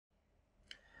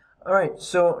Alright,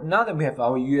 so now that we have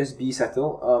our USB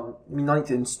settled, we now need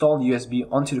to install the USB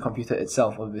onto the computer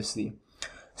itself, obviously.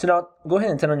 So now, go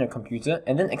ahead and turn on your computer,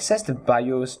 and then access the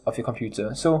BIOS of your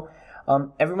computer. So,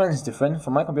 everyone is different. For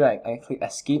my computer, I click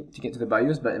Escape to get to the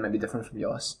BIOS, but it might be different from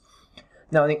yours.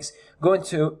 Now next, go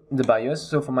into the BIOS.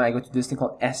 So for mine, I go to this thing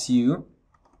called SU,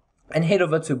 and head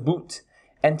over to Boot,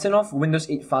 and turn off Windows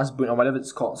 8 Fast Boot or whatever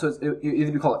it's called. So it'll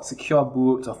either be called Secure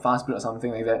Boot or Fast Boot or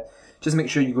something like that. Just make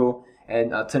sure you go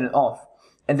and turn it off.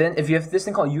 And then if you have this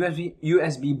thing called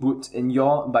USB boot in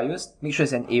your BIOS, make sure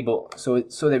it's enabled so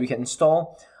that we can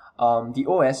install the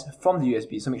OS from the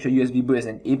USB. So make sure USB boot is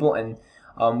enabled and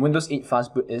Windows 8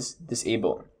 Fast Boot is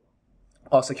disabled,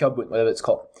 or Secure Boot, whatever it's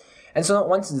called. And so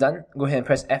once it's done, go ahead and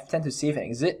press F10 to save and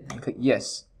exit, and click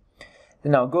Yes.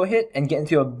 Then now go ahead and get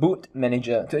into your boot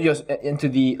manager, into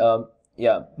the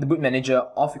boot manager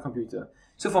of your computer.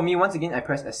 So for me, once again, I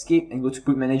press Escape and go to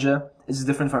boot manager. This is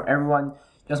different from everyone.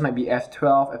 Yours might be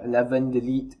F12, F11,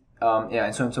 delete,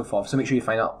 and so on and so forth. So make sure you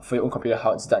find out for your own computer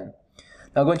how it's done.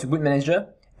 Now go into boot manager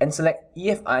and select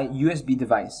EFI USB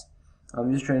device.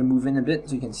 I'm just trying to move in a bit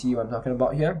so you can see what I'm talking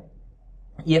about here.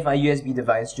 EFI USB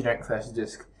device, generic flash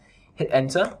disk. Hit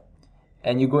enter,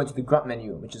 and you go into the grub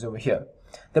menu, which is over here.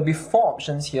 There'll be 4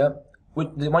 options here.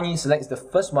 The one you need to select is the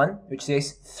first one, which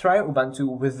says try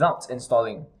Ubuntu without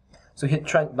installing. So hit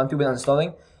try Ubuntu without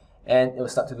installing, and it will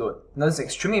start to load. Now this is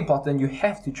extremely important. You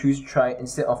have to choose try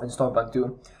instead of install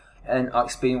Ubuntu, and I'll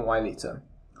explain why later.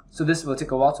 So this will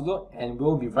take a while to load, and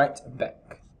we'll be right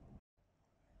back.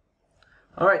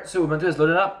 Alright, so Ubuntu is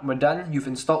loaded up. We're done. You've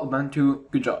installed Ubuntu.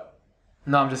 Good job.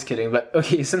 No, I'm just kidding. But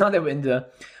okay, so now that we're in the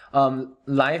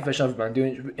live version of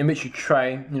Ubuntu, in which you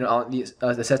try, out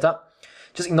the setup,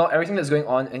 just ignore everything that's going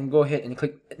on and go ahead and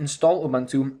click Install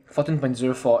Ubuntu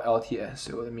 14.04 LTS.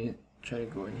 So let me try to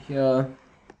go in here.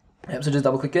 Yep, so just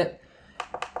double click it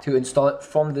to install it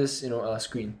from this,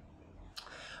 screen.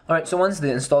 Alright, so once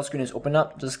the install screen is open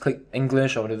up, just click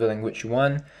English or whatever language you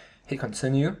want, hit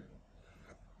Continue,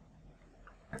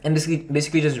 and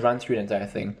basically just run through the entire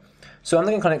thing. So I'm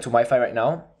not going to connect to Wi-Fi right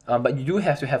now, but you do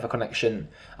have to have a connection,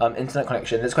 internet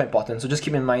connection. That's quite important. So just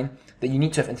keep in mind that you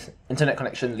need to have internet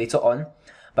connection later on,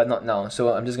 but not now.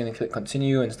 So I'm just going to click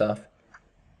Continue and stuff.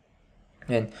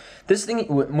 And this thing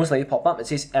would most likely pop up. It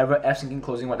says error, F-syncing,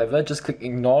 closing, whatever. Just click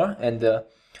Ignore, and the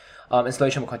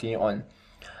installation will continue on.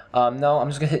 Now I'm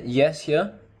just going to hit Yes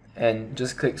here, and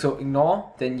just click. So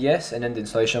ignore, then Yes, and then the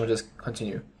installation will just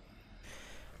continue.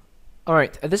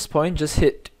 Alright, at this point, just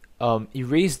hit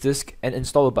erase disk and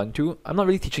install Ubuntu. I'm not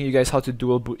really teaching you guys how to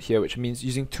dual boot here, which means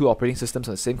using 2 operating systems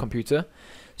on the same computer.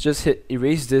 Just hit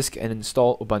erase disk and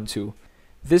install Ubuntu.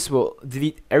 This will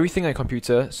delete everything on your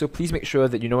computer, so please make sure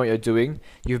that you know what you're doing.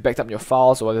 You've backed up your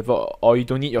files or whatever, or you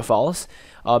don't need your files,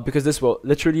 because this will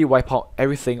literally wipe out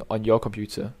everything on your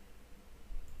computer.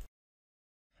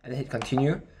 And hit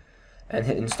continue, and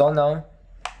hit install now,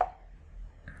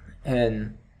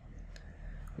 and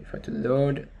wait for it to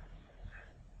load,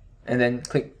 and then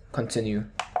click continue,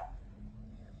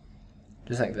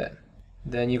 just like that.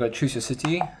 Then you gotta choose your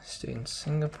city, stay in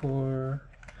Singapore.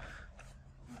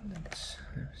 Let's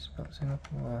spell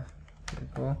Singapore, there we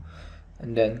go,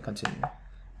 and then continue.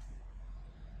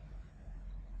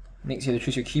 Next you have to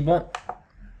choose your keyboard,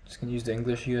 just gonna use the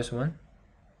English US one,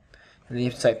 and then you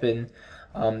have to type in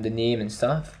the name and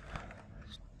stuff,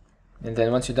 and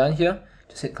then once you're done here,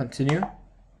 just hit continue,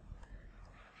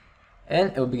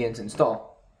 and it will begin to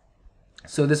install.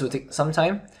 So this will take some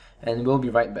time, and we'll be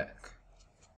right back.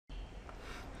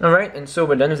 Alright, and so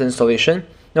we're done with the installation.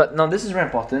 Now this is very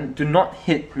important. Do not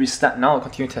hit restart now or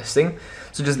continue testing.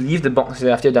 So just leave the box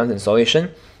there after you're done with the installation.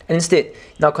 And instead,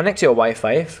 now connect to your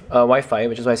Wi-Fi,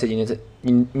 which is why I said you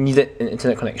needed an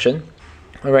internet connection.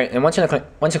 Alright, and once you're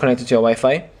connected to your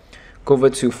Wi-Fi, go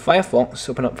over to Firefox,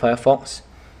 open up Firefox.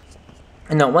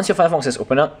 And now once your Firefox has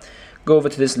opened up, go over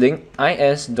to this link,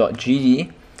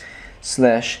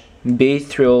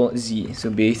 is.gd/Baytrailz.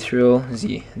 So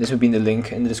Baytrailz. This will be in the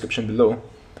link in the description below.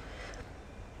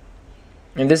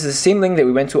 And this is the same link that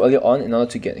we went to earlier on in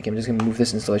order to get. Okay, I'm just going to move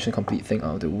this installation complete thing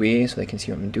out of the way so I can see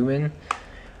what I'm doing.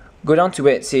 Go down to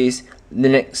where it says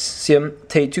Linuxium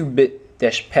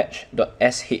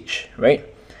 32bit-patch.sh, right?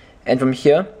 And from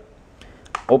here,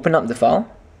 open up the file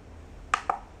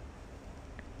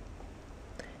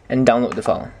and download the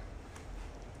file.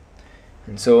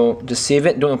 And so just save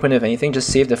it, don't open it with anything, just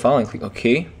save the file and click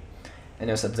OK. And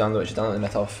it'll start to download, it should download in a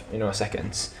matter of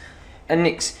seconds. And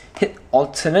next, hit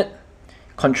Alternate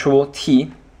Control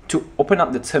T to open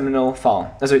up the terminal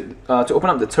file. To open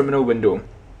up the terminal window.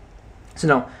 So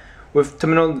now, with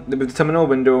the terminal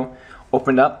window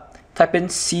opened up, type in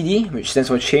cd, which stands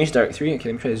for change directory. Okay,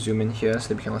 let me try to zoom in here so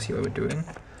that we can all see what we're doing.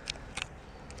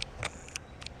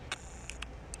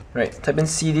 Right, type in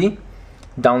cd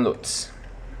downloads.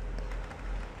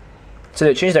 So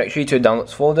the change directory to a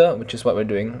downloads folder, which is what we're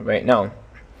doing right now.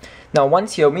 Now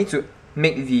once here, we need to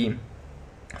make the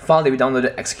file that we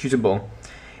downloaded executable.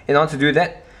 In order to do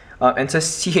that, enter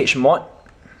chmod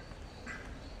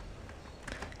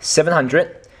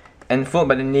 700 and followed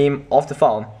by the name of the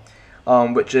file,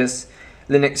 which is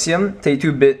linexium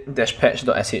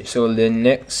 32bit-patch.sh. So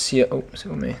linexium, oops,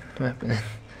 what happened?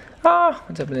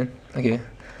 What's happening? Okay,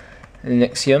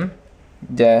 linexium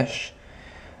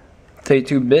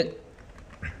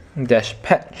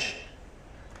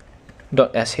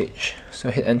 32bit-patch.sh. So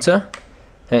hit enter,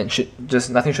 and it should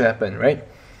nothing should happen, right?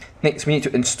 Next, we need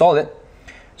to install it.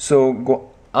 So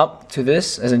go up to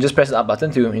this, as in just press the up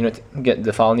button to to get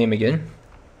the file name again.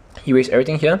 Erase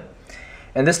everything here,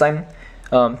 and this time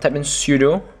type in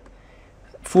sudo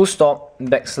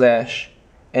 //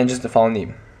 and just the file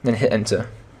name. Then hit enter.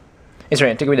 It's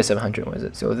right. Take away the 700. What is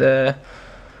it? So there.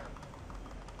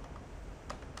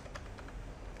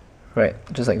 Right,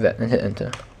 just like that, and hit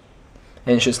enter.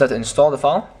 And it should start to install the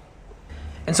file.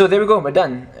 And so there we go, we're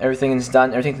done. Everything is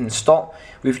done, everything's installed.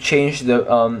 We've changed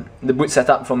the boot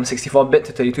setup from 64-bit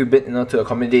to 32-bit in order to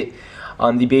accommodate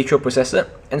the Baytrail processor.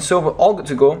 And so we're all good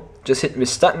to go. Just hit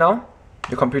restart now.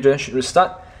 Your computer should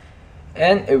restart,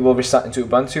 and it will restart into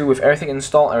Ubuntu with everything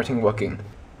installed, everything working.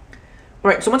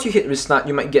 Alright, so once you hit restart,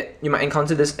 you might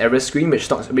encounter this error screen which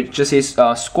just says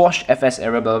squash fs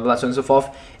error, blah blah blah, so on and so forth.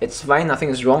 It's fine, nothing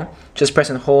is wrong. Just press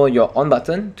and hold your on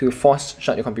button to force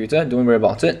shut your computer. Don't worry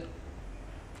about it.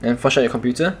 And force shut your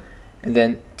computer, and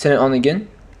then turn it on again,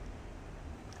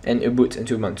 and it boots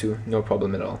into Ubuntu, no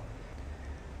problem at all.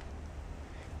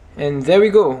 And there we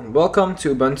go. Welcome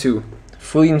to Ubuntu.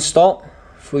 Fully installed,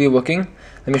 fully working.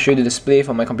 Let me show you the display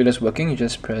for my computer's working. You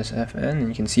just press Fn, and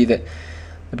you can see that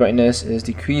the brightness is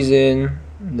decreasing,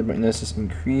 the brightness is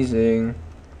increasing,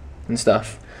 and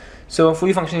stuff. So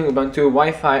fully functioning Ubuntu,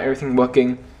 Wi-Fi, everything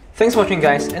working. Thanks for watching,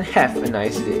 guys, and have a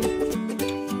nice day.